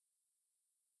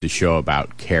the show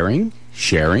about caring,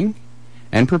 sharing,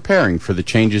 and preparing for the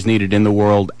changes needed in the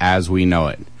world as we know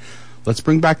it. Let's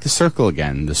bring back the circle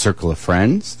again. The circle of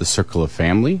friends, the circle of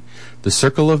family, the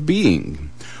circle of being.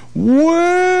 Wake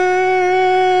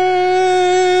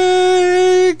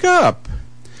up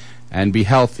and be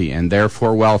healthy and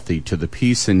therefore wealthy to the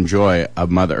peace and joy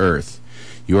of Mother Earth.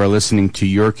 You are listening to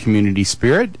Your Community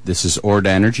Spirit. This is Orda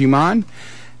Energy Mon,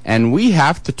 and we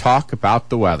have to talk about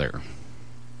the weather.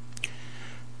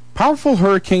 Powerful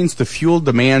hurricanes to fuel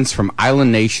demands from island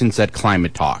nations at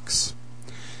climate talks.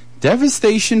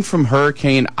 Devastation from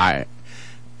Hurricane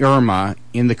Irma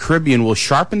in the Caribbean will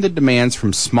sharpen the demands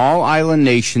from small island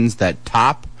nations that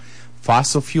top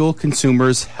fossil fuel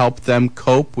consumers help them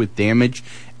cope with damage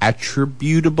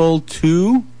attributable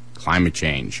to climate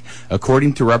change,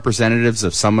 according to representatives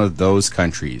of some of those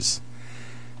countries.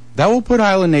 That will put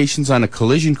island nations on a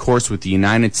collision course with the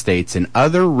United States and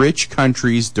other rich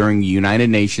countries during the United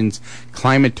Nations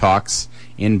climate talks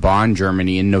in Bonn,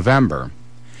 Germany in November.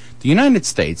 The United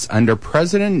States, under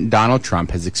President Donald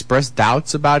Trump, has expressed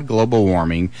doubts about global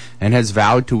warming and has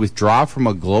vowed to withdraw from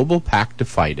a global pact to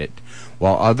fight it,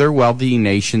 while other wealthy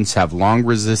nations have long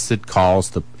resisted calls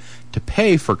to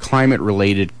pay for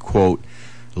climate-related, quote,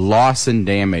 loss and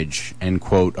damage, end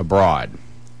quote, abroad.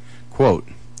 Quote,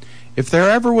 "If there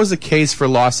ever was a case for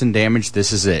loss and damage,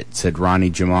 this is it," said Rani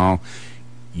Jamal,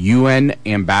 UN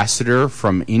ambassador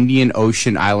from Indian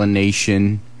Ocean island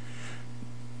nation,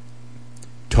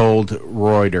 told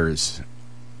Reuters,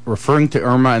 referring to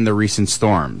Irma and the recent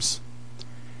storms.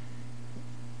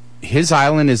 His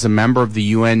island is a member of the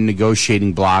UN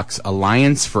negotiating bloc's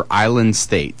Alliance for Island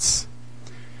States.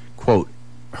 Quote,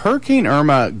 "Hurricane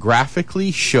Irma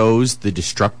graphically shows the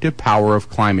destructive power of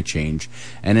climate change,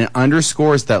 and it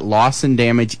underscores that loss and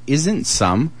damage isn't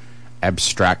some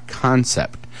abstract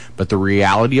concept, but the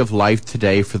reality of life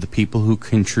today for the people who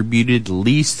contributed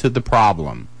least to the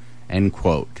problem," end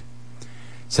quote,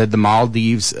 said the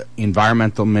Maldives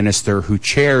environmental minister who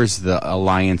chairs the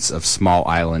Alliance of Small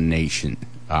Island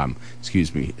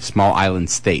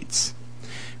States.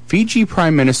 Fiji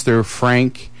Prime Minister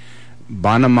Frank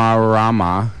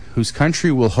Bainimarama, whose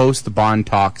country will host the Bonn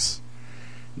talks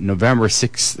November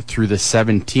 6th through the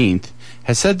 17th,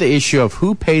 has said the issue of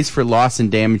who pays for loss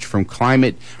and damage from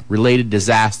climate-related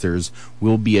disasters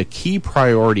will be a key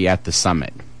priority at the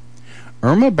summit.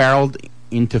 Irma barreled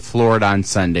into Florida on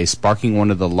Sunday, sparking one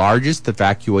of the largest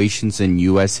evacuations in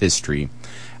U.S. history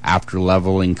after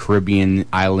leveling Caribbean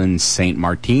islands St.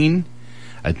 Martin,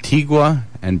 Antigua,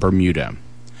 and Bermuda.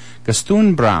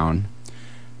 Gaston Brown,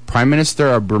 Prime Minister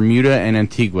of Bermuda and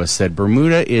Antigua, said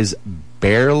Bermuda is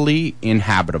barely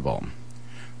inhabitable.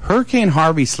 Hurricane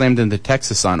Harvey slammed into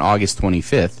Texas on August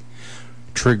 25th,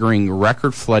 triggering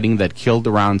record flooding that killed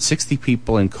around 60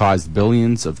 people and caused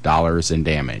billions of dollars in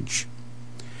damage.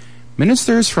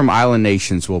 Ministers from island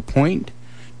nations will point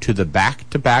to the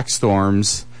back-to-back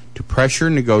storms to pressure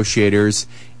negotiators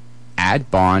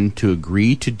at Bonn to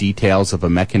agree to details of a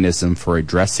mechanism for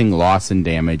addressing loss and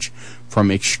damage from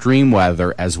extreme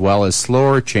weather, as well as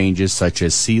slower changes such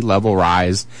as sea level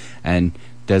rise and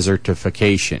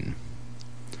desertification.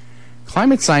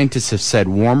 Climate scientists have said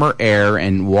warmer air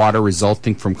and water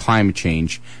resulting from climate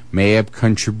change may have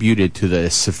contributed to the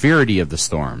severity of the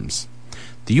storms.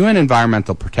 The UN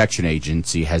Environmental Protection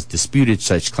Agency has disputed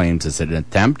such claims as an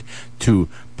attempt to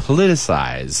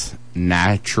politicize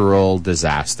natural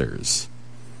disasters.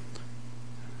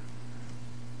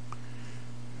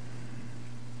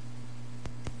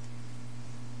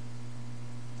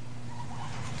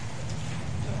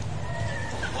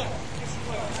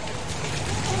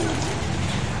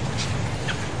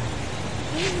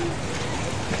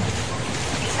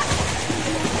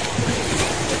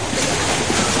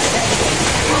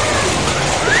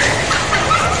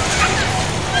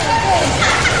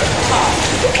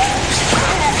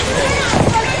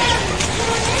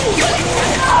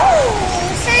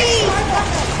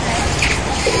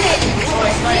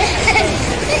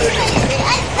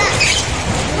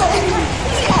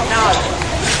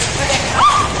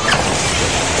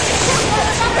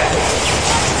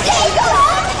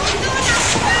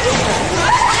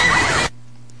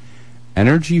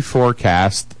 Energy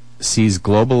forecast sees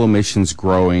global emissions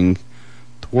growing,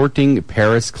 thwarting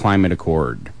Paris Climate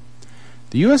Accord.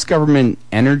 The U.S. government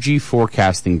Energy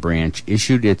Forecasting Branch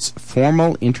issued its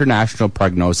formal international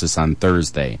prognosis on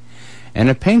Thursday, and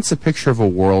it paints a picture of a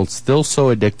world still so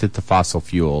addicted to fossil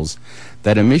fuels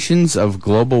that emissions of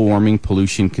global warming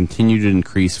pollution continue to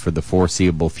increase for the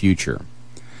foreseeable future.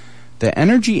 The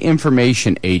Energy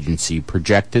Information Agency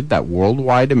projected that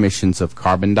worldwide emissions of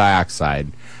carbon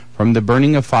dioxide from the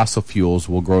burning of fossil fuels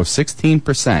will grow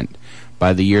 16%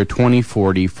 by the year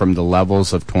 2040 from the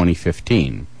levels of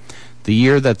 2015, the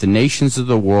year that the nations of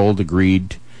the world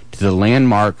agreed to the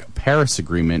landmark Paris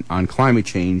Agreement on climate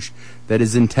change that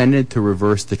is intended to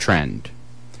reverse the trend.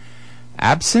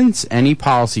 Absent any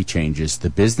policy changes,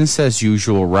 the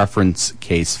business-as-usual reference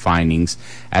case findings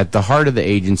at the heart of the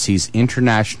agency's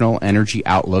International Energy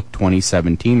Outlook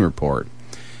 2017 report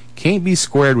can't be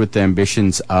squared with the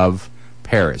ambitions of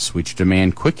Paris, which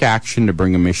demand quick action to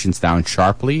bring emissions down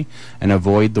sharply and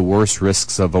avoid the worst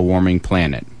risks of a warming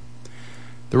planet.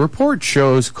 The report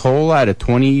shows coal at a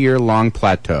 20-year-long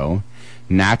plateau,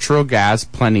 natural gas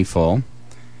plentiful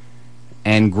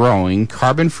and growing,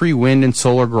 carbon-free wind and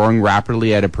solar growing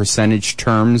rapidly at a percentage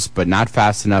terms but not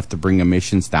fast enough to bring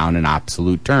emissions down in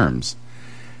absolute terms,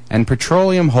 and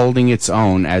petroleum holding its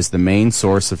own as the main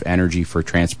source of energy for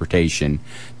transportation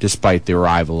despite the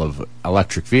arrival of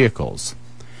electric vehicles.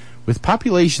 With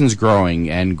populations growing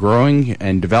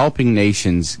and developing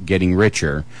nations getting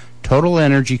richer, total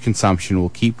energy consumption will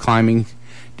keep climbing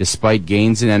despite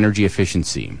gains in energy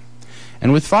efficiency.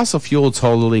 And with fossil fuels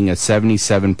holding a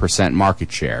 77%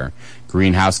 market share,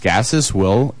 greenhouse gases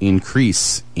will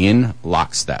increase in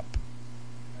lockstep.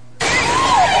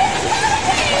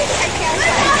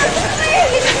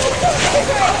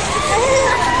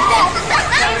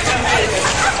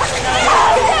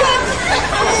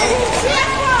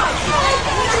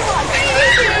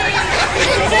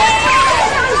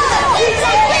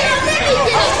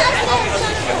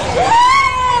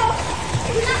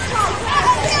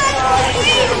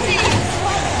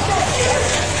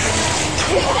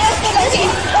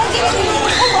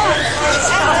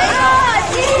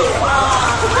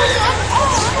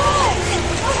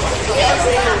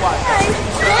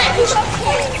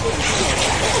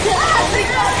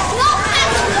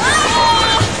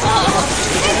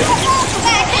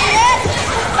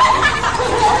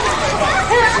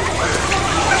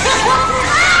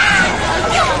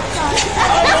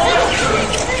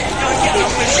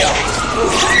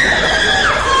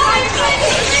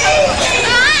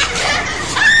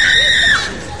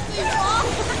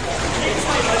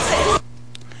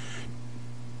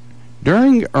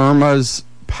 During Irma's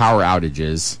power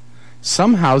outages,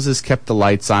 some houses kept the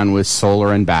lights on with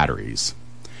solar and batteries.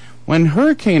 When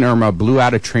Hurricane Irma blew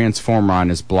out a transformer on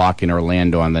his block in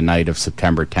Orlando on the night of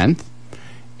September 10th,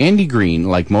 Andy Green,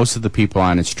 like most of the people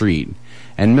on his street,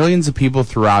 and millions of people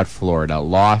throughout Florida,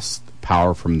 lost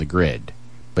power from the grid.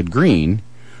 But Green,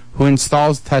 who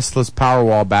installs Tesla's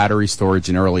Powerwall battery storage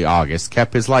in early August,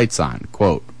 kept his lights on.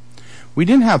 Quote, "We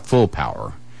didn't have full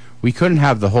power. We couldn't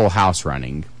have the whole house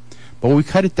running, but we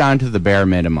cut it down to the bare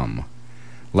minimum,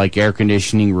 like air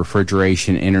conditioning,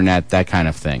 refrigeration, internet, that kind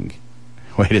of thing."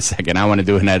 Wait a second, I want to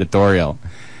do an editorial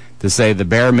to say the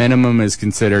bare minimum is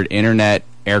considered internet,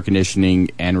 air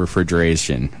conditioning, and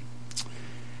refrigeration.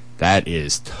 That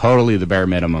is totally the bare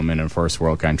minimum in a first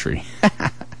world country.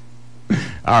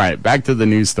 All right, back to the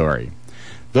news story.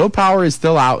 Though power is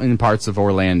still out in parts of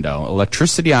Orlando,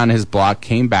 electricity on his block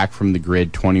came back from the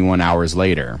grid 21 hours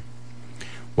later.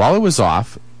 While it was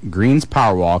off, Green's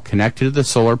Powerwall, connected to the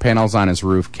solar panels on his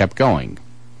roof, kept going.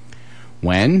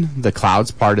 When the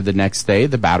clouds parted the next day,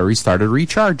 the battery started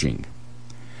recharging.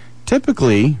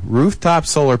 Typically, rooftop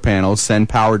solar panels send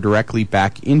power directly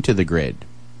back into the grid.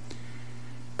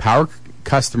 Power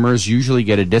customers usually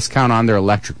get a discount on their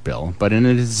electric bill, but in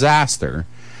a disaster,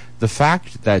 the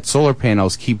fact that solar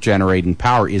panels keep generating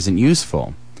power isn't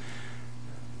useful.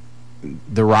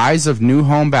 The rise of new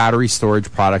home battery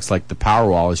storage products like the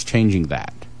Powerwall is changing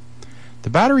that. The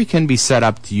battery can be set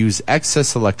up to use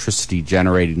excess electricity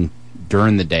generated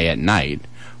during the day at night,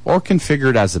 or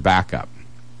configured as a backup.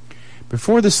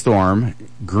 Before the storm,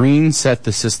 Green set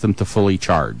the system to fully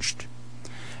charged.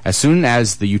 As soon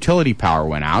as the utility power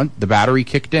went out, the battery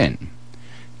kicked in.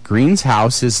 Green's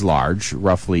house is large,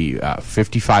 roughly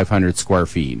 5,500 square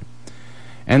feet,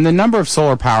 and the number of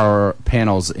solar power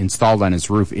panels installed on his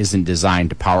roof isn't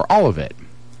designed to power all of it.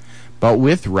 But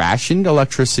with rationed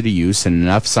electricity use and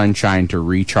enough sunshine to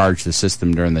recharge the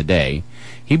system during the day,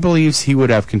 he believes he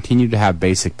would have continued to have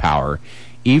basic power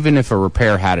even if a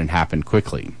repair hadn't happened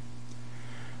quickly.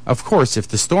 Of course, if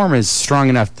the storm is strong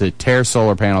enough to tear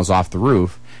solar panels off the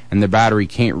roof and the battery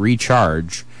can't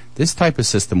recharge, this type of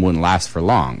system wouldn't last for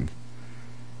long.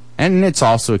 And it's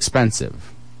also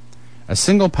expensive. A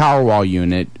single Powerwall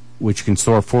unit, which can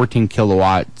store 14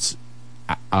 kilowatts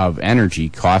of energy,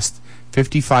 costs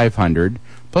 $5,500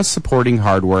 plus supporting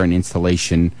hardware and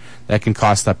installation that can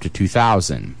cost up to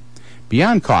 $2,000.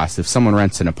 Beyond cost, if someone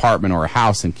rents an apartment or a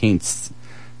house and can't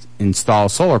install a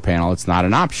solar panel, it's not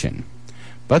an option.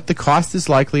 but the cost is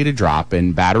likely to drop,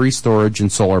 and battery storage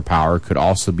and solar power could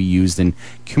also be used in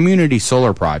community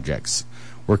solar projects,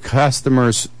 where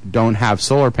customers don't have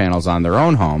solar panels on their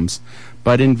own homes,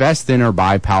 but invest in or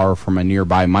buy power from a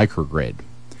nearby microgrid.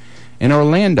 In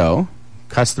Orlando,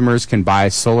 customers can buy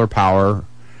solar power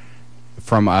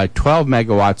from a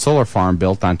 12-megawatt solar farm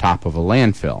built on top of a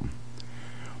landfill.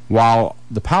 While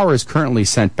the power is currently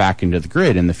sent back into the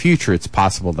grid, in the future it's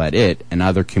possible that it and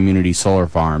other community solar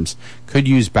farms could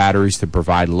use batteries to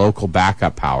provide local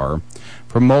backup power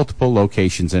from multiple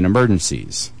locations in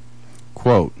emergencies.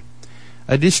 Quote,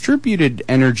 a distributed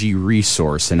energy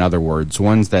resource, in other words,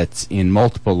 one that's in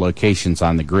multiple locations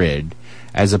on the grid,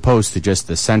 as opposed to just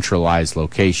a centralized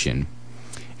location,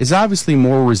 is obviously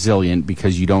more resilient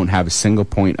because you don't have a single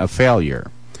point of failure,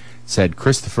 said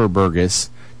Christopher Burgess,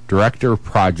 Director of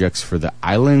Projects for the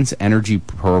Islands Energy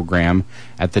Program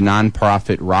at the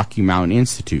nonprofit Rocky Mountain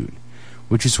Institute,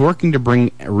 which is working to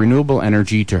bring renewable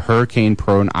energy to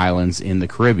hurricane-prone islands in the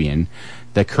Caribbean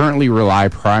that currently rely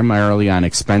primarily on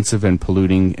expensive and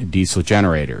polluting diesel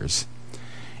generators.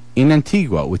 In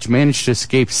Antigua, which managed to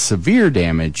escape severe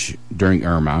damage during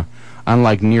Irma,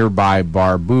 unlike nearby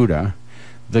Barbuda,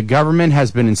 the government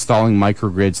has been installing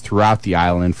microgrids throughout the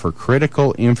island for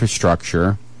critical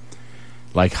infrastructure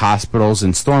like hospitals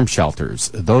and storm shelters.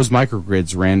 Those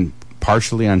microgrids ran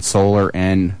partially on solar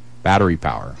and battery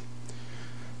power.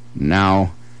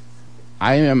 Now,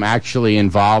 I am actually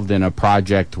involved in a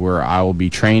project where I will be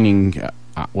training,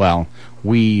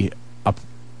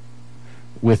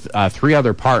 with three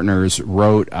other partners,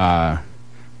 wrote a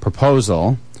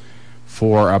proposal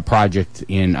for a project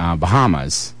in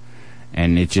Bahamas.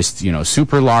 And it's just,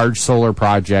 super large solar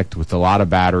project with a lot of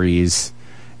batteries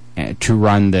to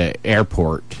run the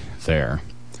airport there.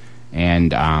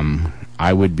 And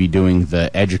I would be doing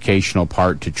the educational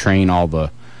part to train all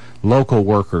the local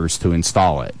workers to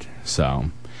install it. So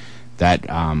that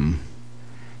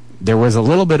there was a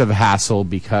little bit of a hassle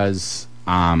because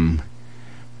one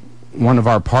of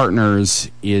our partners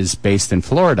is based in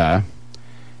Florida,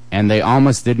 and they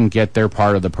almost didn't get their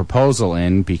part of the proposal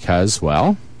in because,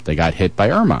 well, they got hit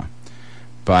by Irma.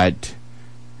 But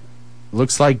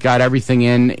looks like got everything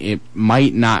in. It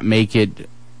might not make it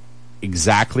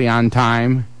exactly on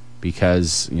time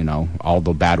because, all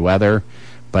the bad weather,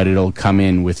 but it'll come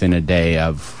in within a day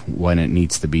of when it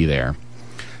needs to be there.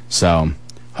 So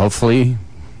hopefully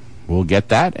we'll get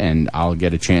that, and I'll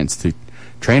get a chance to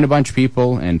train a bunch of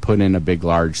people and put in a big,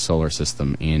 large solar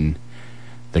system in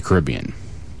the Caribbean.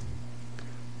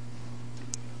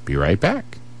 Be right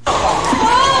back.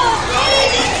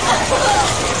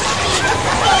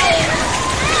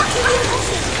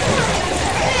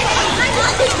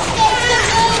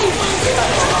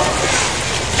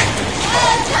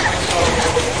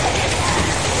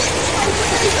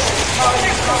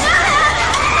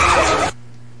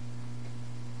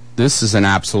 This is an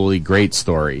absolutely great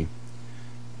story.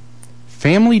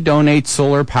 Family donates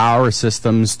solar power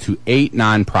systems to 8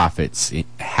 nonprofits in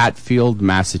Hatfield,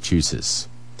 Massachusetts.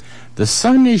 The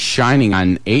sun is shining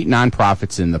on 8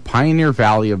 nonprofits in the Pioneer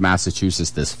Valley of Massachusetts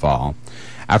this fall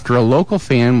after a local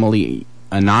family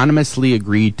anonymously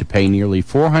agreed to pay nearly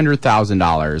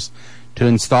 $400,000 to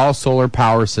install solar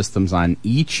power systems on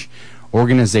each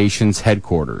organization's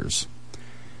headquarters.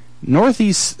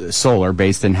 Northeast Solar,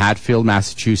 based in Hatfield,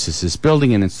 Massachusetts, is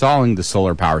building and installing the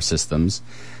solar power systems,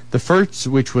 the first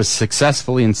which was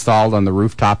successfully installed on the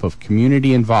rooftop of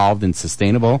Community Involved in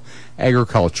Sustainable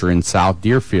Agriculture in South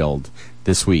Deerfield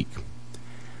this week.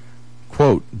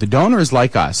 Quote, the donors,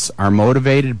 like us, are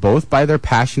motivated both by their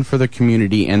passion for the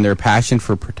community and their passion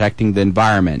for protecting the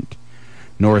environment,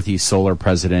 Northeast Solar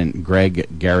President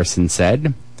Greg Garrison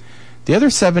said. The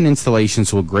other 7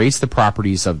 installations will grace the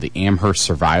properties of the Amherst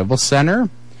Survival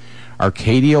Center,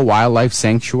 Arcadia Wildlife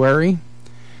Sanctuary,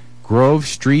 Grove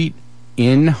Street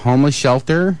Inn Homeless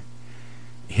Shelter,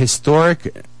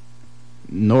 Historic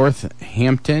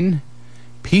Northampton,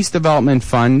 Peace Development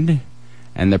Fund,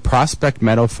 and the Prospect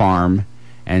Meadow Farm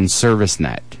and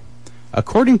ServiceNet.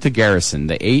 According to Garrison,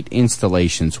 the 8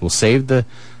 installations will save the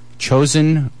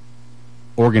chosen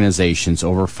organizations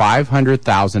over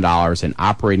 $500,000 in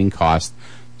operating costs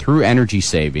through energy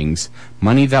savings,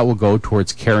 money that will go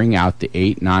towards carrying out the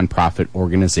 8 nonprofit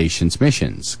organizations'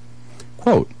 missions.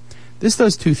 Quote, this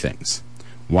does 2 things.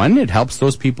 1, it helps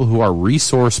those people who are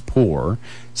resource poor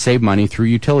save money through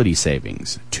utility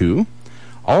savings. 2,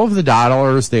 all of the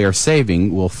dollars they are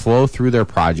saving will flow through their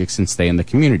projects and stay in the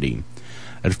community.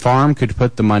 A farm could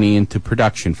put the money into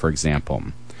production, for example.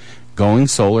 Going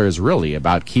solar is really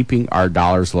about keeping our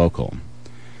dollars local.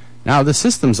 Now, the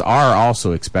systems are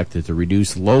also expected to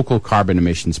reduce local carbon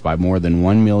emissions by more than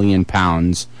 1 million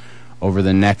pounds over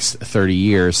the next 30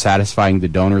 years, satisfying the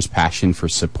donors' passion for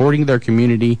supporting their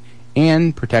community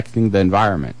and protecting the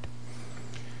environment.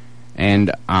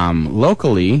 And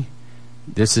locally,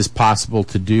 this is possible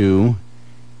to do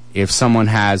if someone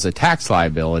has a tax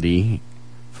liability.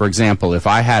 For example, if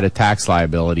I had a tax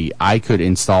liability, I could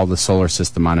install the solar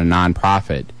system on a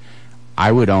nonprofit.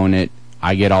 I would own it.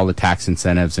 I get all the tax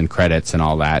incentives and credits and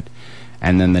all that,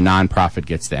 and then the nonprofit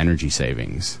gets the energy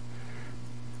savings.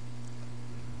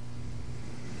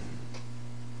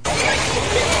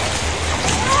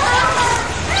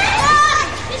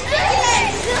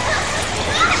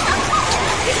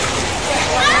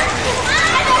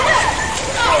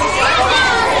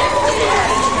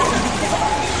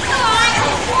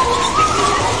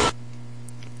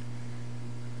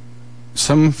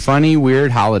 Some funny,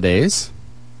 weird holidays.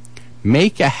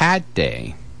 Make a Hat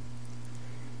Day.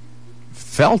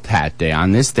 Felt Hat Day.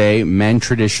 On this day, men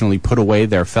traditionally put away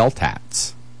their felt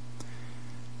hats.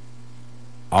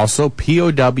 Also,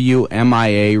 POW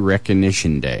MIA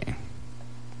Recognition Day.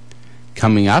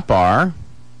 Coming up are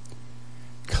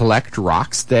Collect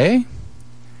Rocks Day,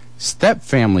 Step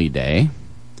Family Day,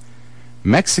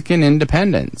 Mexican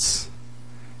Independence,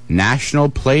 National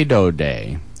Play-Doh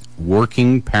Day,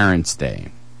 Working Parents Day.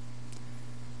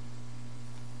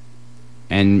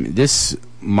 And this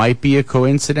might be a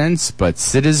coincidence, but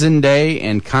Citizen Day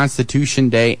and Constitution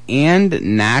Day and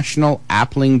National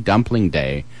Appling Dumpling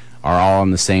Day are all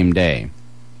on the same day.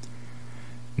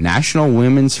 National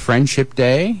Women's Friendship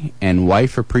Day and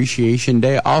Wife Appreciation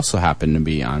Day also happen to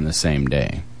be on the same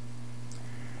day.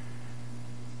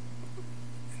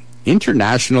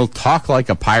 International Talk Like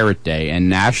a Pirate Day and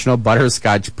National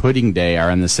Butterscotch Pudding Day are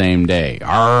on the same day.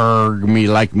 Arrgh, me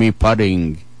like me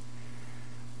pudding.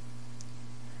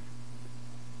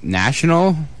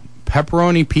 National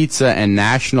Pepperoni Pizza and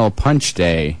National Punch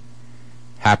Day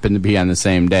happen to be on the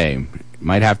same day.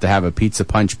 Might have to have a pizza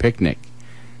punch picnic.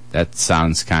 That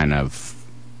sounds kind of,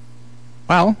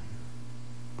 well.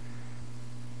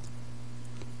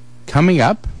 Coming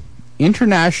up,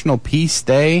 International Peace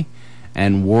Day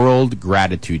and World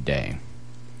Gratitude Day.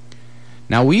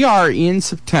 Now, we are in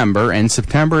September, and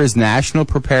September is National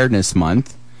Preparedness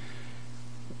Month.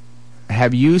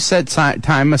 Have you set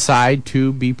time aside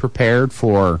to be prepared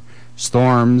for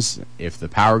storms, if the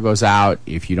power goes out,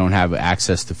 if you don't have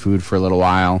access to food for a little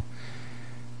while?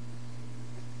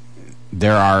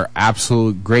 There are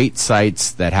absolute great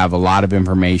sites that have a lot of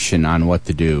information on what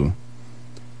to do.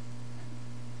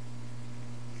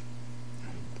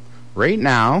 Right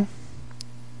now,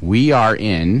 we are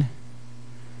in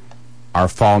our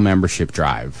fall membership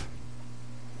drive.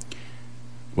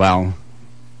 Well,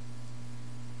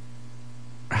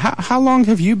 how long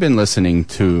have you been listening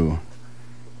to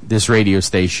this radio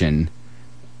station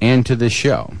and to this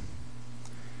show?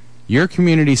 Your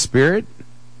community spirit.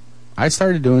 I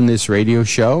started doing this radio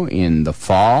show in the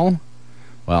fall,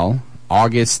 well,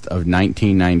 August of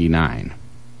 1999.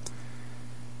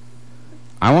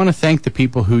 I want to thank the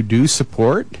people who do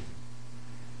support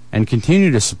and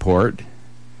continue to support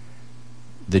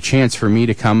the chance for me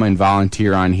to come and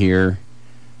volunteer on here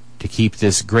to keep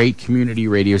this great community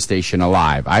radio station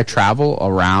alive. I travel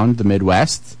around the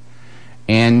Midwest,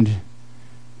 and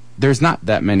there's not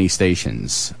that many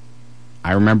stations.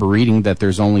 I remember reading that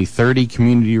there's only 30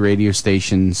 community radio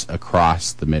stations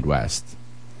across the Midwest.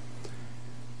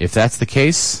 If that's the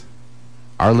case,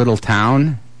 our little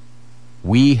town,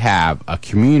 we have a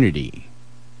community,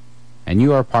 and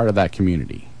you are part of that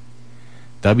community.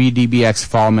 WDBX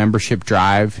Fall Membership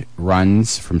Drive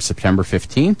runs from September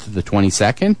 15th to the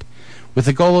 22nd with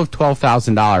a goal of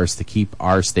 $12,000 to keep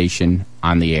our station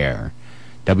on the air.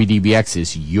 WDBX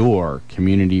is your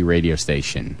community radio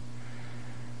station.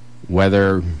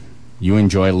 Whether you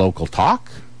enjoy local talk,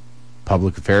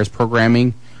 public affairs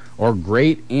programming, or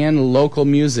great and local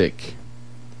music,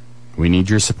 we need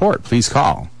your support. Please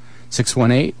call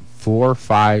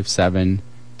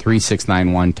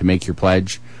 618-457-3691 to make your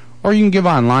pledge, or you can give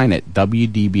online at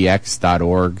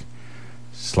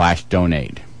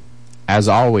wdbx.org/donate. As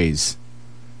always,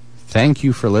 thank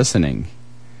you for listening.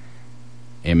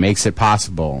 It makes it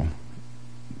possible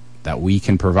that we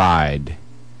can provide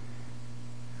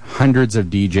hundreds of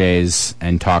DJs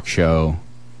and talk show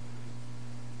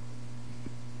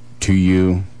to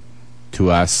you,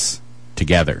 to us,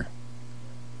 together.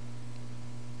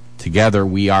 Together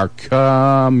we are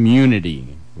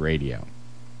community radio.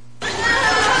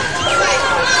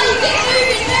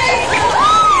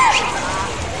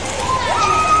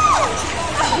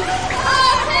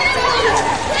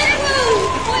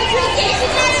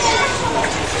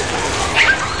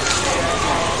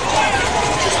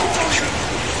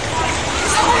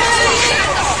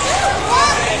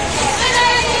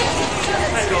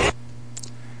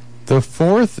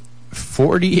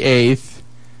 48th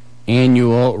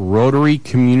Annual Rotary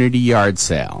Community Yard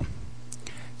Sale.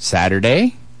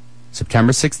 Saturday,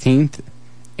 September 16th,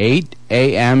 8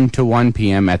 a.m. to 1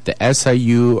 p.m. at the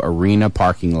SIU Arena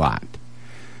parking lot.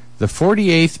 The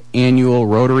 48th Annual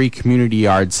Rotary Community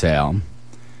Yard Sale,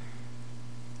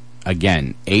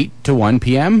 again, 8 to 1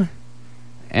 p.m.,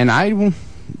 and I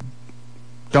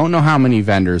don't know how many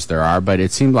vendors there are, but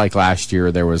it seemed like last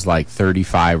year there was like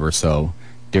 35 or so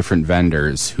different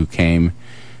vendors who came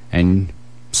and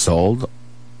sold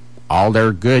all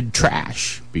their good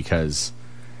trash, because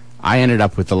I ended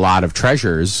up with a lot of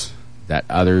treasures that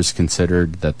others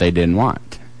considered that they didn't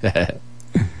want.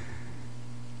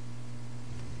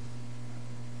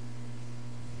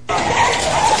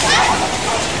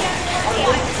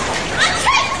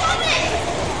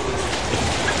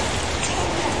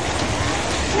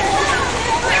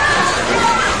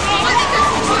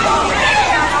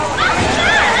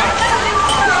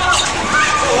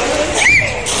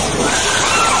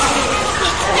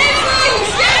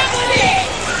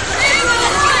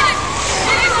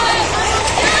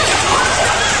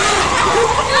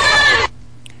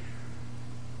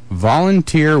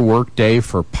 Volunteer Workday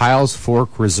for Piles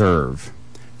Fork Reserve.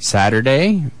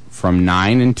 Saturday from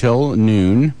 9 until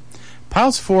noon.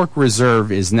 Piles Fork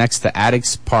Reserve is next to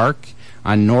Addicks Park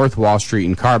on North Wall Street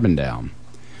in Carbondale.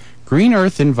 Green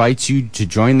Earth invites you to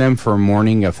join them for a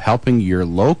morning of helping your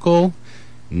local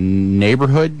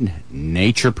neighborhood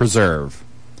nature preserve.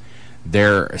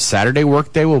 Their Saturday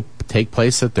workday will take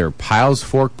place at their Piles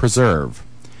Fork Preserve.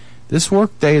 This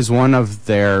workday is one of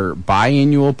their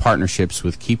biannual partnerships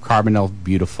with Keep Carbondale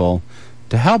Beautiful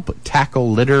to help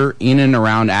tackle litter in and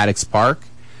around Addicks Park,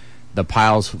 the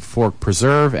Piles Fork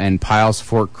Preserve, and Piles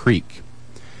Fork Creek.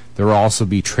 There will also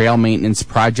be trail maintenance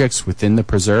projects within the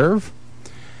preserve.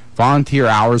 Volunteer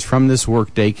hours from this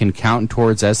workday can count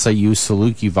towards SIU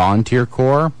Saluki Volunteer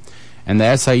Corps and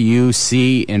the SIU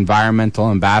Sea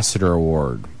Environmental Ambassador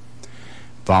Award.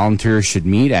 Volunteers should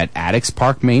meet at Addicks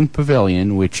Park Main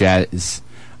Pavilion, which is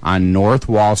on North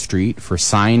Wall Street, for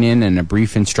sign-in and a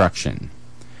brief instruction.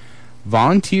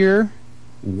 Volunteer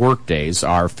workdays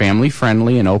are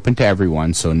family-friendly and open to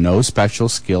everyone, so no special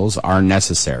skills are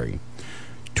necessary.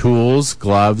 Tools,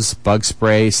 gloves, bug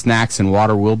spray, snacks, and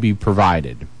water will be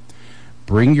provided.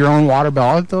 Bring your own water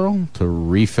bottle to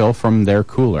refill from their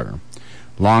cooler.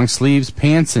 Long sleeves,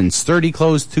 pants, and sturdy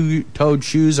closed-toed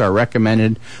shoes are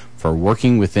recommended for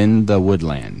working within the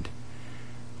woodland.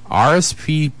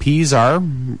 RSVPs are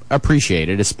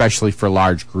appreciated, especially for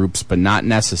large groups, but not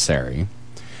necessary.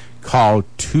 Call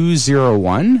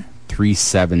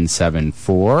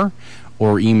 201-3774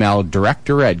 or email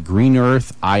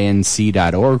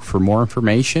director@greenearthinc.org for more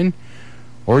information,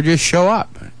 or just show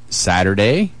up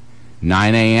Saturday,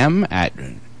 9 a.m. at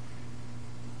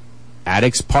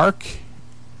Addicks Park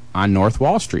on North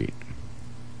Wall Street.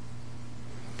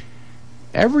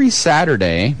 Every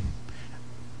Saturday,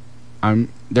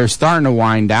 they're starting to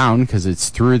wind down because it's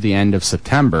through the end of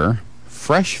September.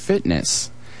 Fresh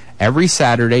Fitness, every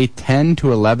Saturday, 10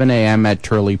 to 11 a.m. at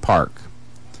Turley Park.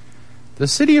 The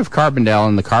City of Carbondale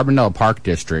and the Carbondale Park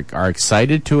District are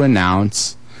excited to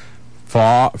announce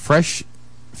Fresh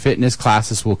Fitness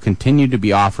classes will continue to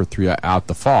be offered throughout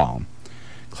the fall.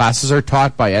 Classes are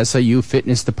taught by SIU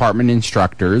Fitness Department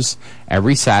instructors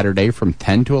every Saturday from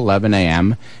 10 to 11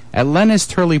 a.m. at Lennis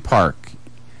Turley Park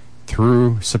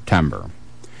through September.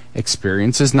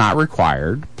 Experience is not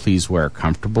required. Please wear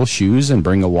comfortable shoes and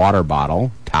bring a water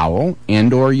bottle, towel,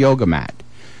 and/or yoga mat.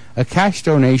 A cash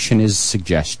donation is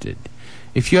suggested.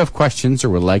 If you have questions or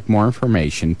would like more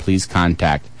information, please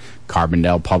contact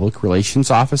Carbondale Public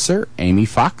Relations Officer Amy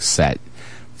Fox at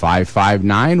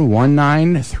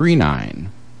 559-1939.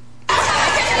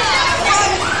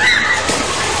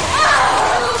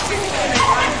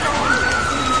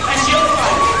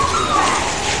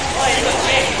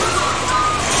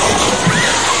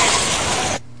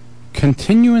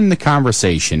 Continuing the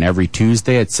conversation every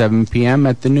Tuesday at 7 p.m.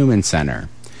 at the Newman Center.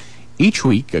 Each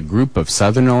week, a group of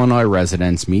Southern Illinois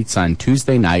residents meets on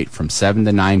Tuesday night from 7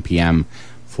 to 9 p.m.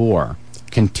 for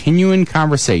continuing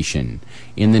conversation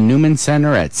in the Newman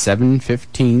Center at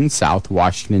 715 South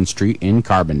Washington Street in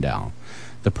Carbondale.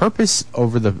 The purpose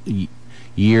over the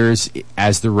years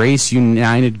as the Race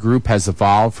United group has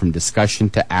evolved from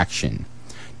discussion to action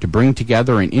to bring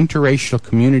together an interracial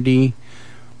community.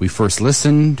 We first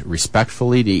listened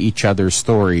respectfully to each other's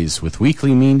stories. With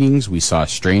weekly meetings, we saw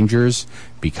strangers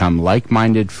become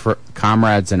like-minded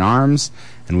comrades in arms,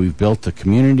 and we've built a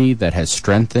community that has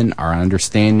strengthened our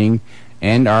understanding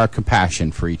and our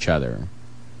compassion for each other.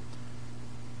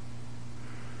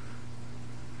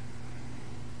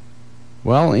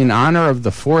 Well, in honor of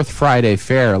the fourth Friday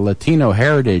Fair, Latino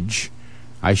Heritage,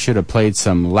 I should have played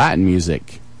some Latin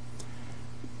music.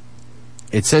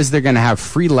 It says they're going to have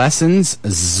free lessons,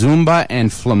 Zumba,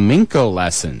 and flamenco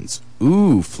lessons.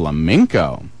 Ooh,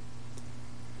 flamenco.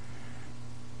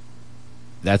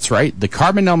 That's right. The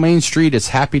Carbondale Main Street is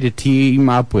happy to team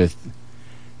up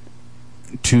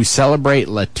to celebrate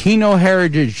Latino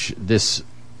Heritage this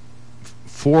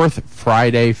fourth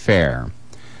Friday Fair.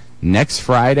 Next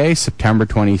Friday, September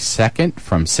 22nd,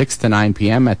 from 6 to 9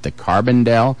 p.m. at the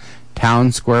Carbondale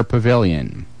Town Square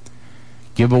Pavilion.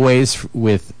 Giveaways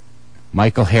with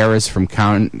Michael Harris from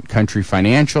Country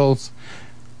Financials,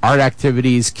 art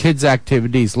activities, kids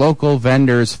activities, local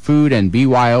vendors, food, and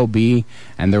BYOB,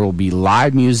 and there will be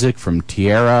live music from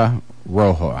Tierra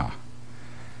Roja.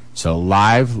 So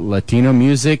live Latino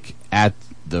music at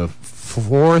the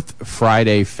fourth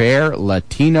Friday Fair,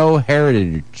 Latino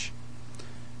Heritage.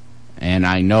 And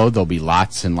I know there'll be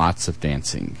lots and lots of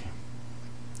dancing.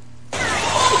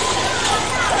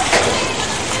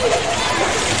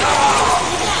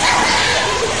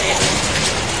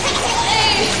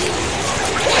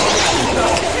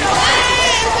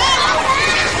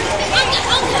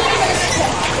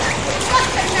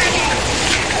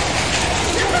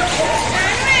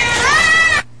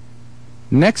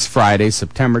 Next Friday,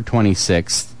 September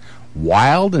 26th,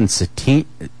 Wild and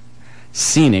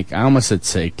Scenic, I almost said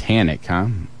satanic, huh?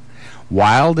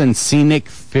 Wild and Scenic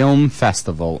Film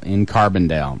Festival in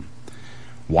Carbondale.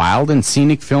 Wild and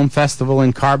Scenic Film Festival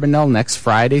in Carbondale next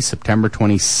Friday, September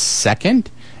 22nd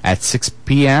at 6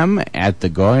 p.m. at the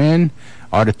Goyen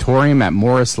Auditorium at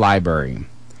Morris Library.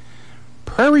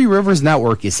 Prairie Rivers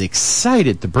Network is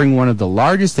excited to bring one of the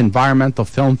largest environmental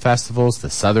film festivals to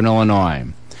Southern Illinois.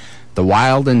 The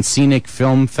Wild and Scenic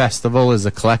Film Festival is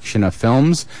a collection of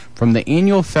films from the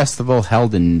annual festival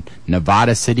held in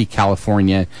Nevada City,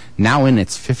 California, now in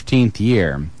its 15th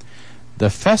year. The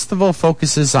festival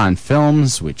focuses on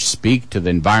films which speak to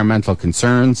the environmental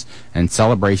concerns and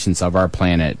celebrations of our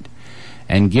planet,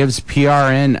 and gives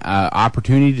PRN an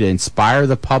opportunity to inspire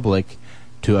the public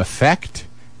to affect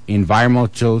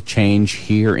environmental change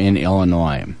here in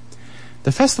Illinois.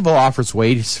 The festival offers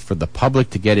ways for the public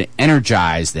to get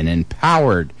energized and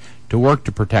empowered to work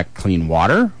to protect clean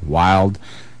water, wild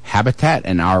habitat,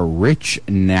 and our rich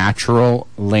natural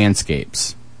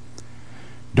landscapes.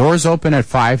 Doors open at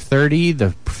 5:30.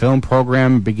 The film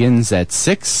program begins at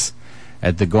 6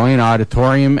 at the Goyen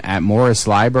Auditorium at Morris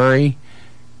Library.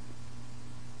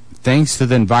 Thanks to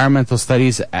the Environmental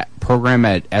Studies program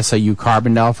at SIU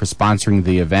Carbondale for sponsoring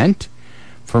the event.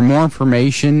 For more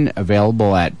information,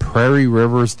 available at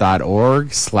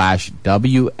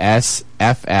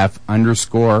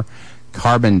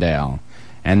prairierivers.org/WSFF_Carbondale.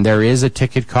 And there is a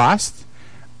ticket cost,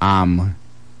 or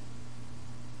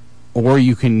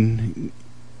you can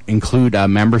include a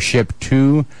membership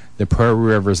to the Prairie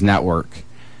Rivers Network,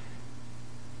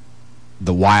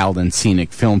 the Wild and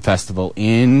Scenic Film Festival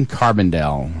in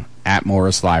Carbondale at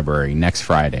Morris Library next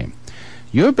Friday.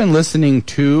 You have been listening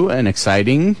to an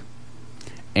exciting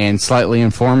and slightly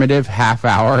informative half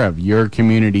hour of Your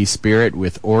Community Spirit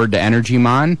with Ord to Energy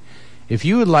Mon. If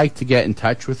you would like to get in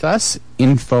touch with us,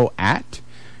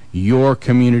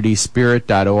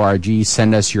 info@yourcommunityspirit.org.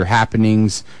 Send us your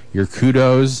happenings, your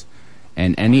kudos,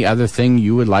 and any other thing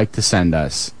you would like to send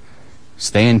us.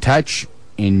 Stay in touch,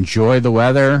 enjoy the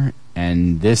weather,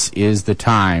 and this is the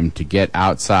time to get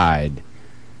outside.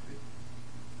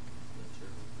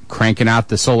 Cranking out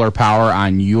the solar power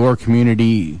on your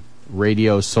community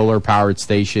radio solar-powered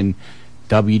station,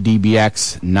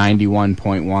 WDBX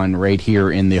 91.1, right here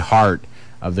in the heart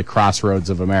of the crossroads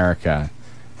of America.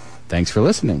 Thanks for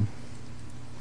listening.